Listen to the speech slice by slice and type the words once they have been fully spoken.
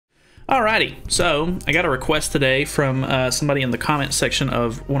Alrighty, so I got a request today from somebody in the comment section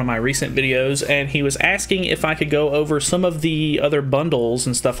of one of my recent videos, and he was asking if I could go over some of the other bundles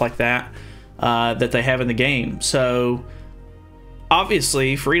and stuff like that that they have in the game. So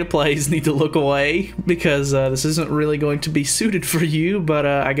obviously free-to-plays need to look away because this isn't really going to be suited for you, but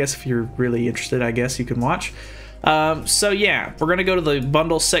I guess if you're really interested, I guess you can watch. So yeah, we're gonna go to the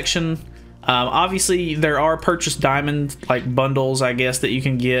bundle section. Obviously there are purchase diamond like bundles, I guess, that you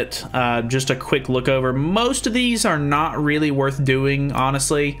can get. Just a quick look over. Most of these are not really worth doing,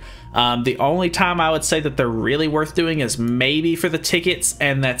 honestly. The only time I would say that they're really worth doing is maybe for the tickets,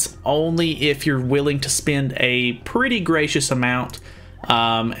 and that's only if you're willing to spend a pretty gracious amount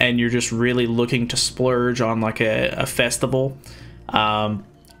and you're just really looking to splurge on like a festival.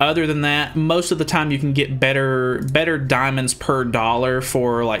 Other than that, most of the time you can get better diamonds per dollar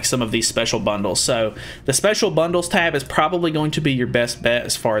for like some of these special bundles. So the special bundles tab is probably going to be your best bet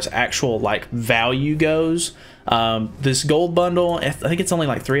as far as actual like value goes. This gold bundle, I think it's only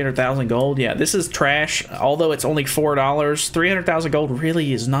like 300,000 gold. Yeah, this is trash. Although it's only $4, 300,000 gold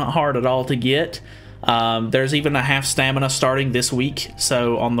really is not hard at all to get. There's even a half stamina starting this week,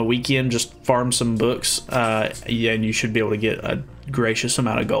 so on the weekend just farm some books, yeah, and you should be able to get a gracious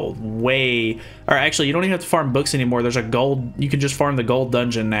amount of gold. Or actually, you don't even have to farm books anymore. There's a gold, you can just farm the gold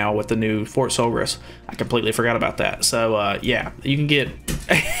dungeon now with the new Fort Solgris. I completely forgot about that. So yeah, you can get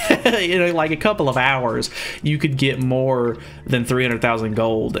in like a couple of hours you could get more than 300,000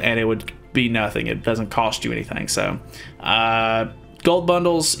 gold, and it would be nothing. It doesn't cost you anything. So gold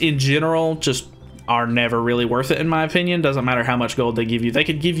bundles in general just are never really worth it, in my opinion. Doesn't matter how much gold they give you. They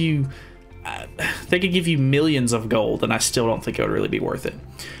could give you millions of gold, and I still don't think it would really be worth it.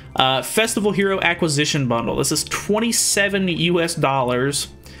 Festival Hero Acquisition Bundle. This is $27 US,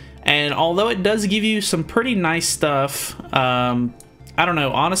 and although it does give you some pretty nice stuff, I don't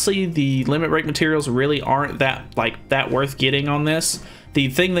know. Honestly, the limit break materials really aren't that worth getting on this. The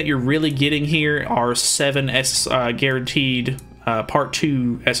thing that you're really getting here are 7 guaranteed Part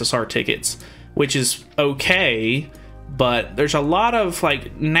 2 SSR tickets, which is okay, but there's a lot of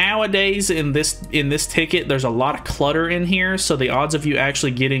like nowadays in this ticket there's a lot of clutter in here, so the odds of you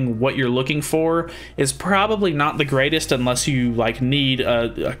actually getting what you're looking for is probably not the greatest unless you like need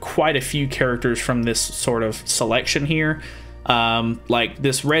quite a few characters from this sort of selection here. Like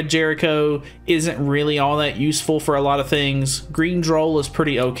this Red Jericho isn't really all that useful for a lot of things. Green Droll is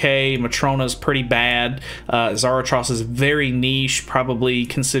pretty okay. Matrona's pretty bad. Zaratros is very niche, probably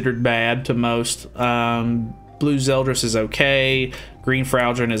considered bad to most. Blue Zeldris is okay. Green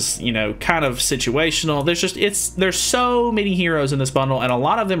Fraldron is, you know, kind of situational. There's so many heroes in this bundle, and a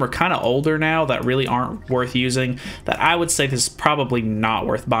lot of them are kind of older now that really aren't worth using, that I would say this is probably not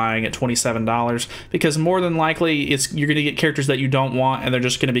worth buying at $27, because more than likely you're going to get characters that you don't want, and they're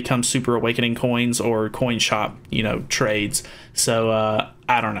just going to become Super Awakening coins or coin shop, you know, trades. So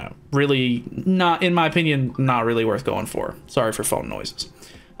I don't know, really not, in my opinion, not really worth going for. Sorry for phone noises.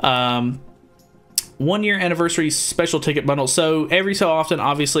 1 year anniversary special ticket bundle. So every so often,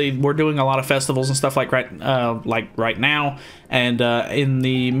 obviously, we're doing a lot of festivals and stuff like right now, and in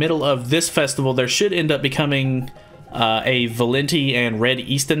the middle of this festival there should end up becoming a Valenti and Red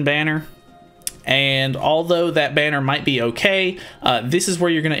Easton banner. And although that banner might be okay, this is where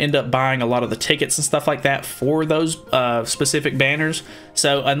you're going to end up buying a lot of the tickets and stuff like that for those specific banners.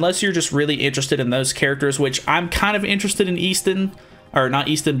 So unless you're just really interested in those characters, which I'm kind of interested in Easton, or not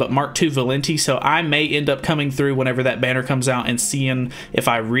Easton, but Mark II Valenti, so I may end up coming through whenever that banner comes out and seeing if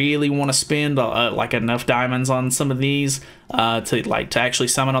I really want to spend like enough diamonds on some of these to actually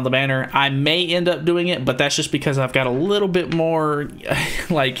summon on the banner. I may end up doing it, but that's just because I've got a little bit more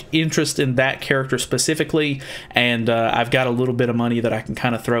like interest in that character specifically, and I've got a little bit of money that I can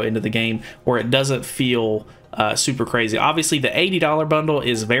kind of throw into the game where it doesn't feel super crazy. Obviously, the $80 bundle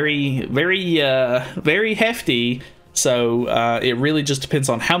is very hefty. So it really just depends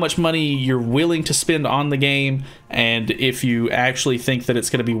on how much money you're willing to spend on the game, and if you actually think that it's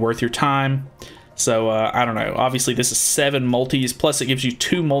going to be worth your time. So I don't know. Obviously, this is 7 multis, plus it gives you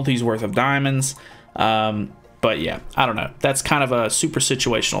 2 multis worth of diamonds. But yeah, I don't know. That's kind of a super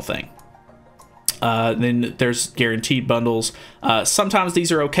situational thing. Then there's guaranteed bundles. Sometimes these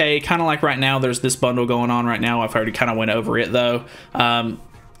are okay. Kind of like right now, there's this bundle going on right now. I've already kind of went over it, though.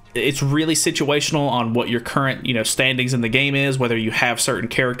 it's really situational on what your current, you know, standings in the game is, whether you have certain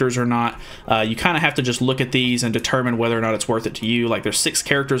characters or not. You kind of have to just look at these and determine whether or not it's worth it to you. Like, there's 6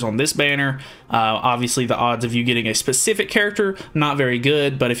 characters on this banner. Obviously, the odds of you getting a specific character, not very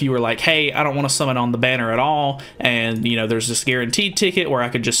good, but if you were like, hey, I don't want to summon on the banner at all, and, you know, there's this guaranteed ticket where I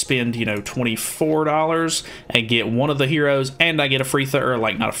could just spend, you know, $24 and get one of the heroes, and I get a free, or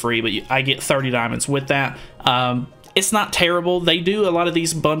like, not a free, but I get 30 diamonds with that. It's not terrible. They do a lot of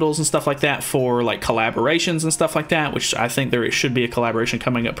these bundles and stuff like that for like collaborations and stuff like that, which I think there should be a collaboration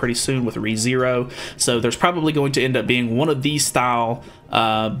coming up pretty soon with ReZero. So there's probably going to end up being one of these style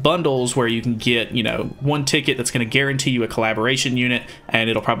bundles where you can get, you know, one ticket that's going to guarantee you a collaboration unit, and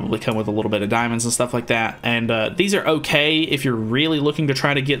it'll probably come with a little bit of diamonds and stuff like that. And these are okay if you're really looking to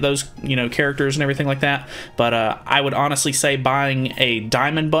try to get those, you know, characters and everything like that. But I would honestly say buying a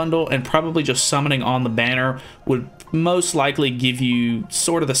diamond bundle and probably just summoning on the banner would most likely give you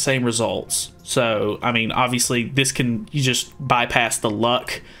sort of the same results. So, I mean, obviously this you just bypass the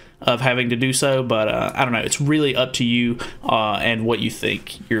luck of having to do so, but I don't know, it's really up to you and what you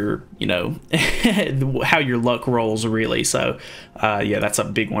think your, you know, how your luck rolls, really. So yeah, that's a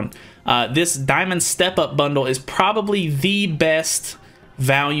big one. This diamond step up bundle is probably the best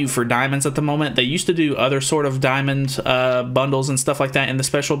value for diamonds at the moment. They used to do other sort of diamond bundles and stuff like that in the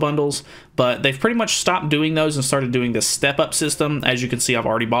special bundles, but they've pretty much stopped doing those and started doing this step up system. As you can see, I've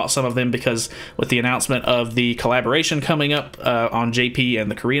already bought some of them because with the announcement of the collaboration coming up on JP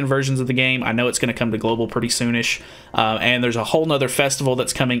and the Korean versions of the game, I know it's going to come to global pretty soonish. And there's a whole nother festival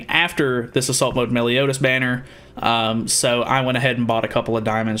that's coming after this Assault Mode Meliodas banner. So I went ahead and bought a couple of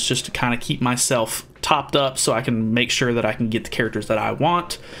diamonds just to kind of keep myself topped up so I can make sure that I can get the characters that I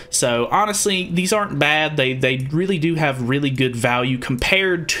want. So honestly, these aren't bad. They really do have really good value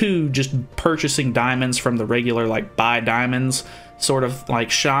compared to just purchasing diamonds from the regular like buy diamonds sort of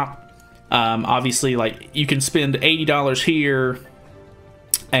like shop. Obviously, like, you can spend $80 here,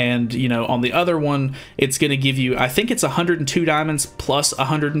 and, you know, on the other one, it's going to give you, I think it's 102 diamonds plus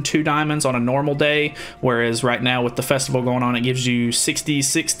 102 diamonds on a normal day, whereas right now with the festival going on, it gives you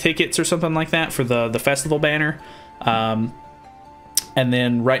 66 tickets or something like that for the festival banner. And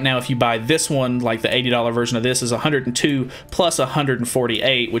then right now, if you buy this one, like the $80 version of this is 102 plus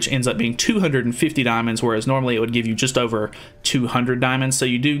 148, which ends up being 250 diamonds, whereas normally it would give you just over 200 diamonds. So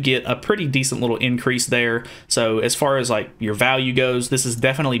you do get a pretty decent little increase there. So as far as like your value goes, this is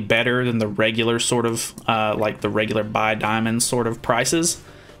definitely better than the regular sort of like the regular buy diamonds sort of prices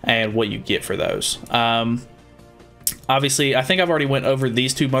and what you get for those. Obviously, I think I've already went over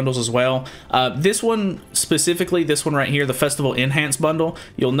these two bundles as well. This one specifically, this one right here, the Festival Enhanced bundle,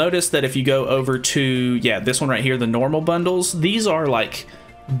 you'll notice that if you go over to, yeah, this one right here, the normal bundles, these are like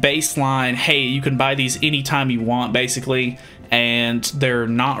baseline, hey, you can buy these anytime you want, basically, and they're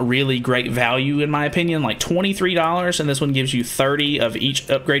not really great value in my opinion. Like $23, and this one gives you 30 of each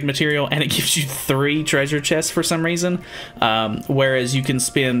upgrade material, and it gives you 3 treasure chests for some reason, whereas you can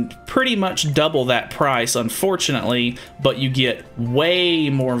spend pretty much double that price, unfortunately, but you get way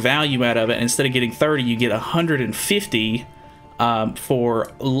more value out of it. Instead of getting 30, you get 150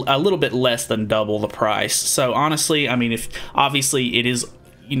 for a little bit less than double the price. So honestly, I mean, if obviously it is,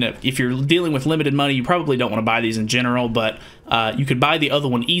 you know, if you're dealing with limited money, you probably don't want to buy these in general, but you could buy the other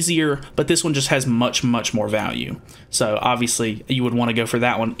one easier, but this one just has much more value. So obviously you would want to go for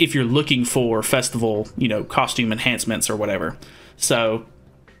that one if you're looking for festival, you know, costume enhancements or whatever. So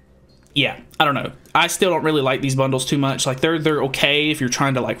yeah, I don't know. I still don't really like these bundles too much. Like they're okay if you're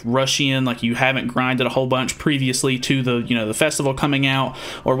trying to like rush in, like you haven't grinded a whole bunch previously to the, you know, the festival coming out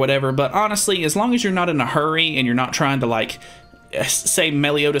or whatever. But honestly, as long as you're not in a hurry and you're not trying to like, say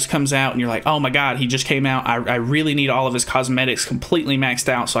Meliodas comes out and you're like, oh my god, he just came out, I really need all of his cosmetics completely maxed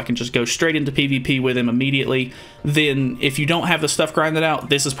out so I can just go straight into PvP with him immediately, then if you don't have the stuff grinded out,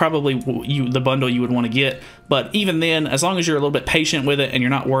 this is probably the bundle you would want to get. But even then, as long as you're a little bit patient with it and you're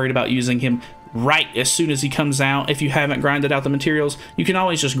not worried about using him right as soon as he comes out, if you haven't grinded out the materials, you can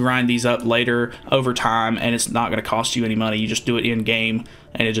always just grind these up later over time, and it's not going to cost you any money. You just do it in game,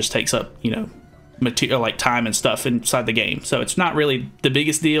 and it just takes up, you know, material like time and stuff inside the game. So it's not really the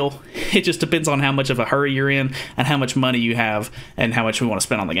biggest deal. It just depends on how much of a hurry you're in and how much money you have and how much we want to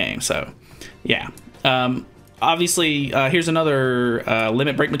spend on the game. So yeah, obviously here's another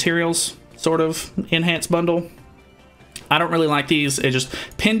limit break materials sort of enhanced bundle. I don't really like these. It just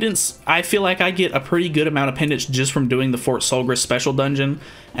pendants. I feel like I get a pretty good amount of pendants just from doing the Fort Solgris special dungeon,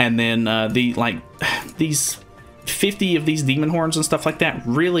 and then these 50 of these demon horns and stuff like that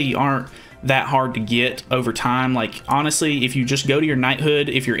really aren't that hard to get over time. Like honestly, if you just go to your knighthood,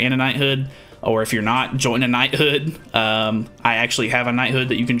 if you're in a knighthood, or if you're not, join a knighthood. I actually have a knighthood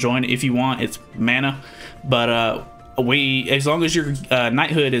that you can join if you want. It's mana, but as long as your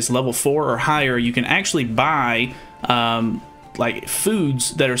knighthood is level 4 or higher, you can actually buy like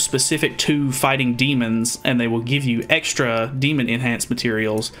foods that are specific to fighting demons, and they will give you extra demon enhanced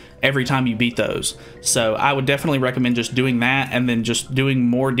materials every time you beat those. So I would definitely recommend just doing that, and then just doing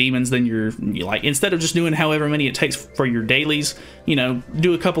more demons than you like, instead of just doing however many it takes for your dailies, you know,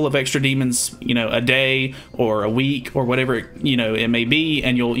 do a couple of extra demons, you know, a day or a week or whatever, you know, it may be,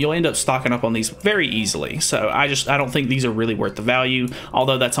 and you'll end up stocking up on these very easily. So I don't think these are really worth the value,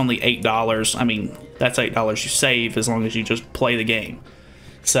 although that's only $8. I mean, that's $8 you save as long as you just play the game.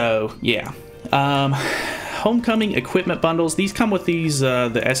 So yeah. Homecoming equipment bundles, these come with these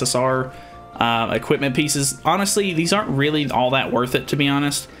the SSR equipment pieces. Honestly, these aren't really all that worth it, to be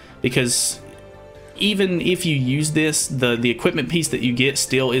honest, because even if you use this, the equipment piece that you get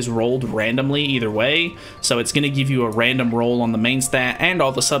still is rolled randomly either way, so it's going to give you a random roll on the main stat and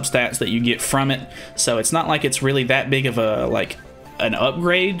all the substats that you get from it. So it's not like it's really that big of a an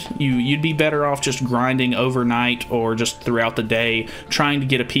upgrade. You'd be better off just grinding overnight or just throughout the day, trying to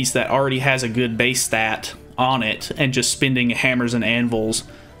get a piece that already has a good base stat on it, and just spending hammers and anvils,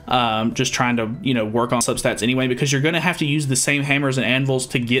 just trying to, you know, work on substats anyway, because you're going to have to use the same hammers and anvils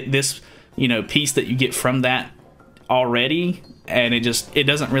to get this, you know, piece that you get from that already, and it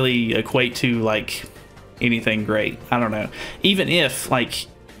doesn't really equate to like anything great. I don't know. Even if like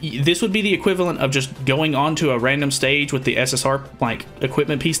this would be the equivalent of just going onto a random stage with the SSR like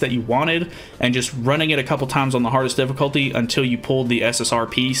equipment piece that you wanted and just running it a couple times on the hardest difficulty until you pulled the SSR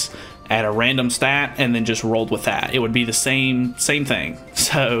piece at a random stat and then just rolled with that. It would be the same thing.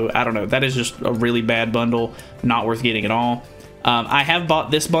 So I don't know, that is just a really bad bundle, not worth getting at all. I have bought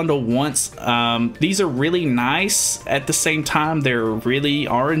this bundle once. These are really nice. At the same time, they're really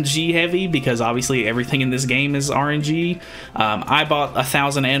RNG heavy because obviously everything in this game is RNG. I bought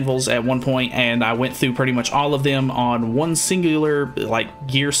 1,000 anvils at one point, and I went through pretty much all of them on one singular like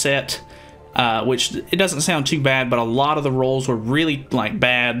gear set, which it doesn't sound too bad, but a lot of the rolls were really like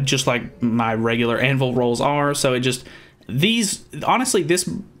bad, just like my regular anvil rolls are. So it just, honestly, these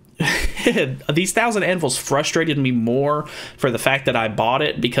 1,000 anvils frustrated me more for the fact that I bought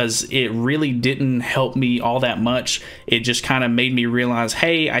it, because it really didn't help me all that much. It just kind of made me realize,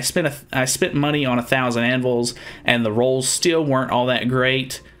 hey, I spent money on 1,000 anvils and the rolls still weren't all that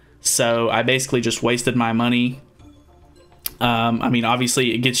great, so I basically just wasted my money. I mean,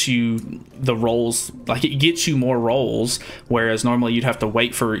 obviously it gets you the rolls, like it gets you more rolls, whereas normally you'd have to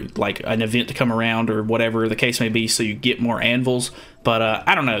wait for like an event to come around or whatever the case may be, so you get more anvils. But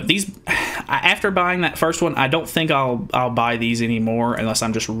I don't know, these, after buying that first one, I don't think I'll buy these anymore unless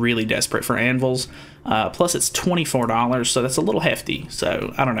I'm just really desperate for anvils. Plus it's $24, so that's a little hefty.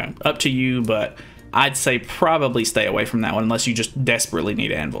 So I don't know, up to you, but I'd say probably stay away from that one unless you just desperately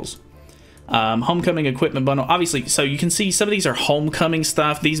need anvils. Homecoming equipment bundle, obviously, so you can see some of these are homecoming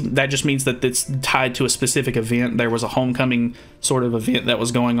stuff. That just means that it's tied to a specific event. There was a homecoming sort of event that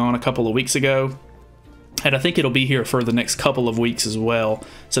was going on a couple of weeks ago, and I think it'll be here for the next couple of weeks as well.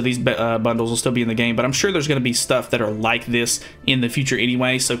 So these bundles will still be in the game, but I'm sure there's going to be stuff that are like this in the future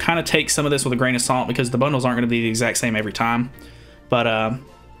anyway, so kind of take some of this with a grain of salt, because the bundles aren't going to be the exact same every time. But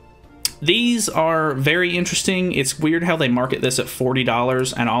these are very interesting. It's weird how they market this at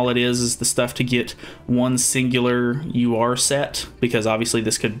 $40, and all it is the stuff to get one singular UR set, because obviously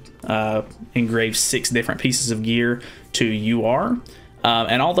this could engrave 6 different pieces of gear to UR.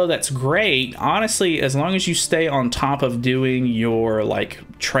 And although that's great, honestly, as long as you stay on top of doing your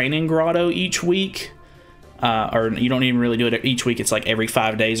like training grotto each week, or you don't even really do it each week, it's like every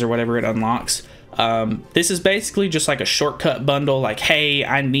 5 days or whatever it unlocks. This is basically just like a shortcut bundle, like, hey,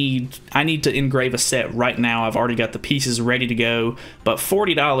 I need to engrave a set right now. I've already got the pieces ready to go, but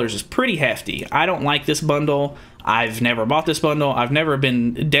 $40 is pretty hefty. I don't like this bundle. I've never bought this bundle. I've never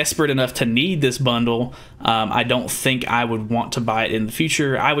been desperate enough to need this bundle. I don't think I would want to buy it in the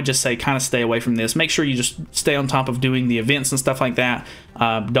future. I would just say kind of stay away from this. Make sure you just stay on top of doing the events and stuff like that.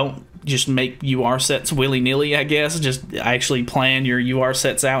 Don't just make UR sets willy-nilly, I guess. Just actually plan your UR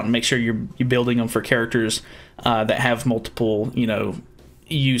sets out and make sure you're building them for characters that have multiple, you know,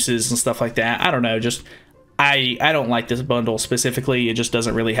 uses and stuff like that. I don't know, just I don't like this bundle specifically. It just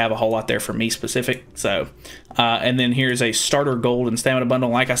doesn't really have a whole lot there for me specific. So, and then here's a starter gold and stamina bundle.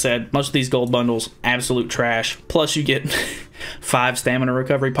 Like I said, most of these gold bundles, absolute trash. Plus you get 5 stamina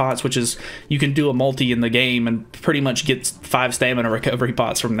recovery pots, which is, you can do a multi in the game and pretty much get 5 stamina recovery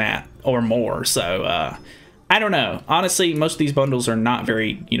pots from that or more. So, I don't know. Honestly, most of these bundles are not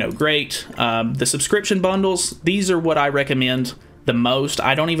very, you know, great. The subscription bundles, these are what I recommend. the most.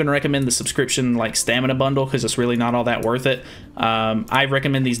 I don't even recommend the subscription like stamina bundle because it's really not all that worth it. I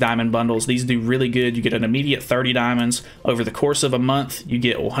recommend these diamond bundles. These do really good. You get an immediate 30 diamonds over the course of a month. You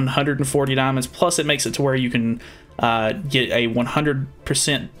get 140 diamonds, plus it makes it to where you can get a 100%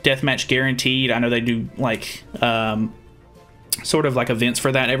 deathmatch guaranteed. I know they do like sort of like events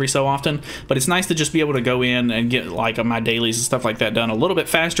for that every so often, but it's nice to just be able to go in and get like my dailies and stuff like that done a little bit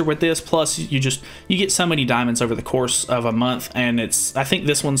faster with this. Plus you get so many diamonds over the course of a month, and I think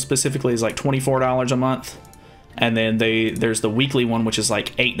this one specifically is like $24 a month, and then there's the weekly one, which is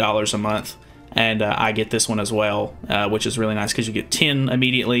like $8 a month, and I get this one as well, which is really nice because you get 10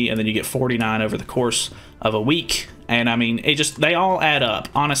 immediately, and then you get 49 over the course of a week. And I mean, they all add up,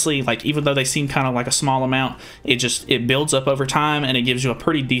 honestly. Like, even though they seem kind of like a small amount, it builds up over time, and it gives you a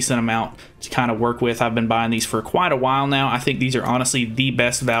pretty decent amount to kind of work with. I've been buying these for quite a while now. I think these are honestly the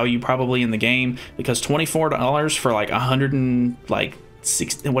best value probably in the game, because $24 for like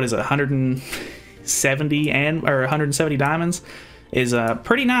 170 diamonds is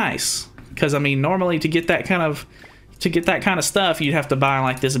pretty nice. Because I mean, normally to get that kind of stuff, you'd have to buy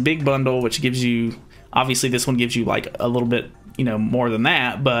like this big bundle, which gives you, obviously this one gives you like a little bit, you know, more than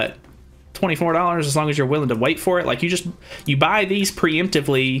that, but $24, as long as you're willing to wait for it. Like, you buy these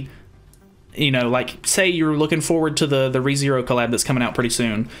preemptively, you know, like say you're looking forward to the ReZero collab that's coming out pretty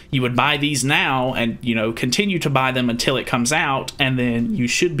soon. You would buy these now and, you know, continue to buy them until it comes out, and then you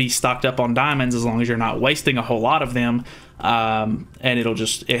should be stocked up on diamonds as long as you're not wasting a whole lot of them. And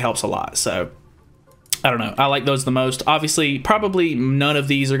it helps a lot. So I don't know, I like those the most. Obviously, probably none of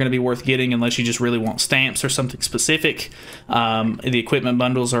these are going to be worth getting unless you just really want stamps or something specific. The equipment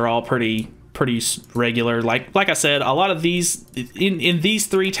bundles are all pretty regular. Like I said, a lot of these in these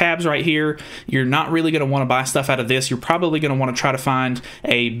 3 tabs right here, you're not really going to want to buy stuff out of this. You're probably going to want to try to find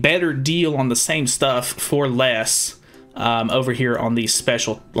a better deal on the same stuff for less over here on these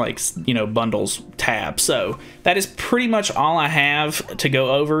special, like, you know, bundles tab. So that is pretty much all I have to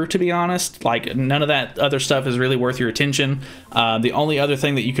go over, to be honest. Like, none of that other stuff is really worth your attention. The only other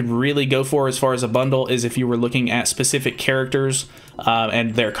thing that you could really go for as far as a bundle is if you were looking at specific characters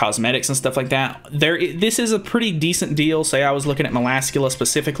and their cosmetics and stuff like that. This is a pretty decent deal. Say I was looking at Melascula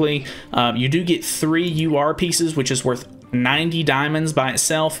specifically. You do get 3 UR pieces, which is worth 90 diamonds by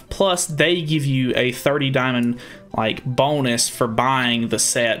itself, plus they give you a 30 diamond like bonus for buying the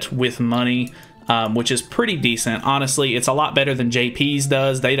set with money, which is pretty decent. Honestly, it's a lot better than JP's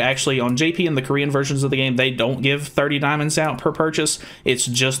does. They'd actually, on JP and the Korean versions of the game, they don't give 30 diamonds out per purchase. It's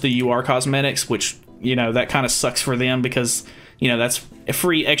just the UR cosmetics, which, you know, that kind of sucks for them, because, you know, that's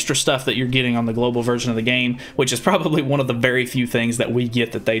free extra stuff that you're getting on the global version of the game, which is probably one of the very few things that we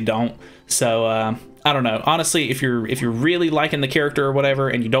get that they don't. So I don't know. Honestly, if you're really liking the character or whatever,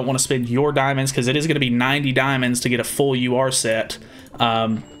 and you don't want to spend your diamonds, because it is going to be 90 diamonds to get a full UR set,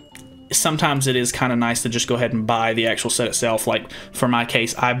 sometimes it is kind of nice to just go ahead and buy the actual set itself. Like, for my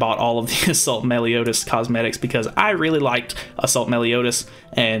case, I bought all of the Assault Meliodas cosmetics because I really liked Assault Meliodas,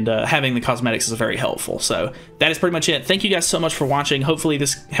 and having the cosmetics is very helpful. So that is pretty much it. Thank you guys so much for watching. Hopefully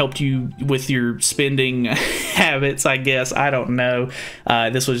this helped you with your spending habits, I guess. I don't know.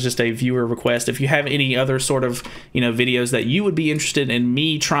 This was just a viewer request. If you have any other sort of, you know, videos that you would be interested in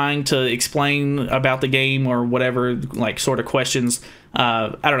me trying to explain about the game, or whatever, like, sort of questions,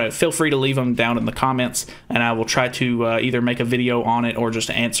 I don't know, feel free to leave them down in the comments, and I will try to either make a video on it or just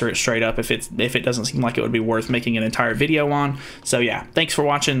answer it straight up if it doesn't seem like it would be worth making an entire video on. So yeah, thanks for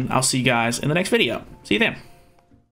watching. I'll see you guys in the next video. See you then.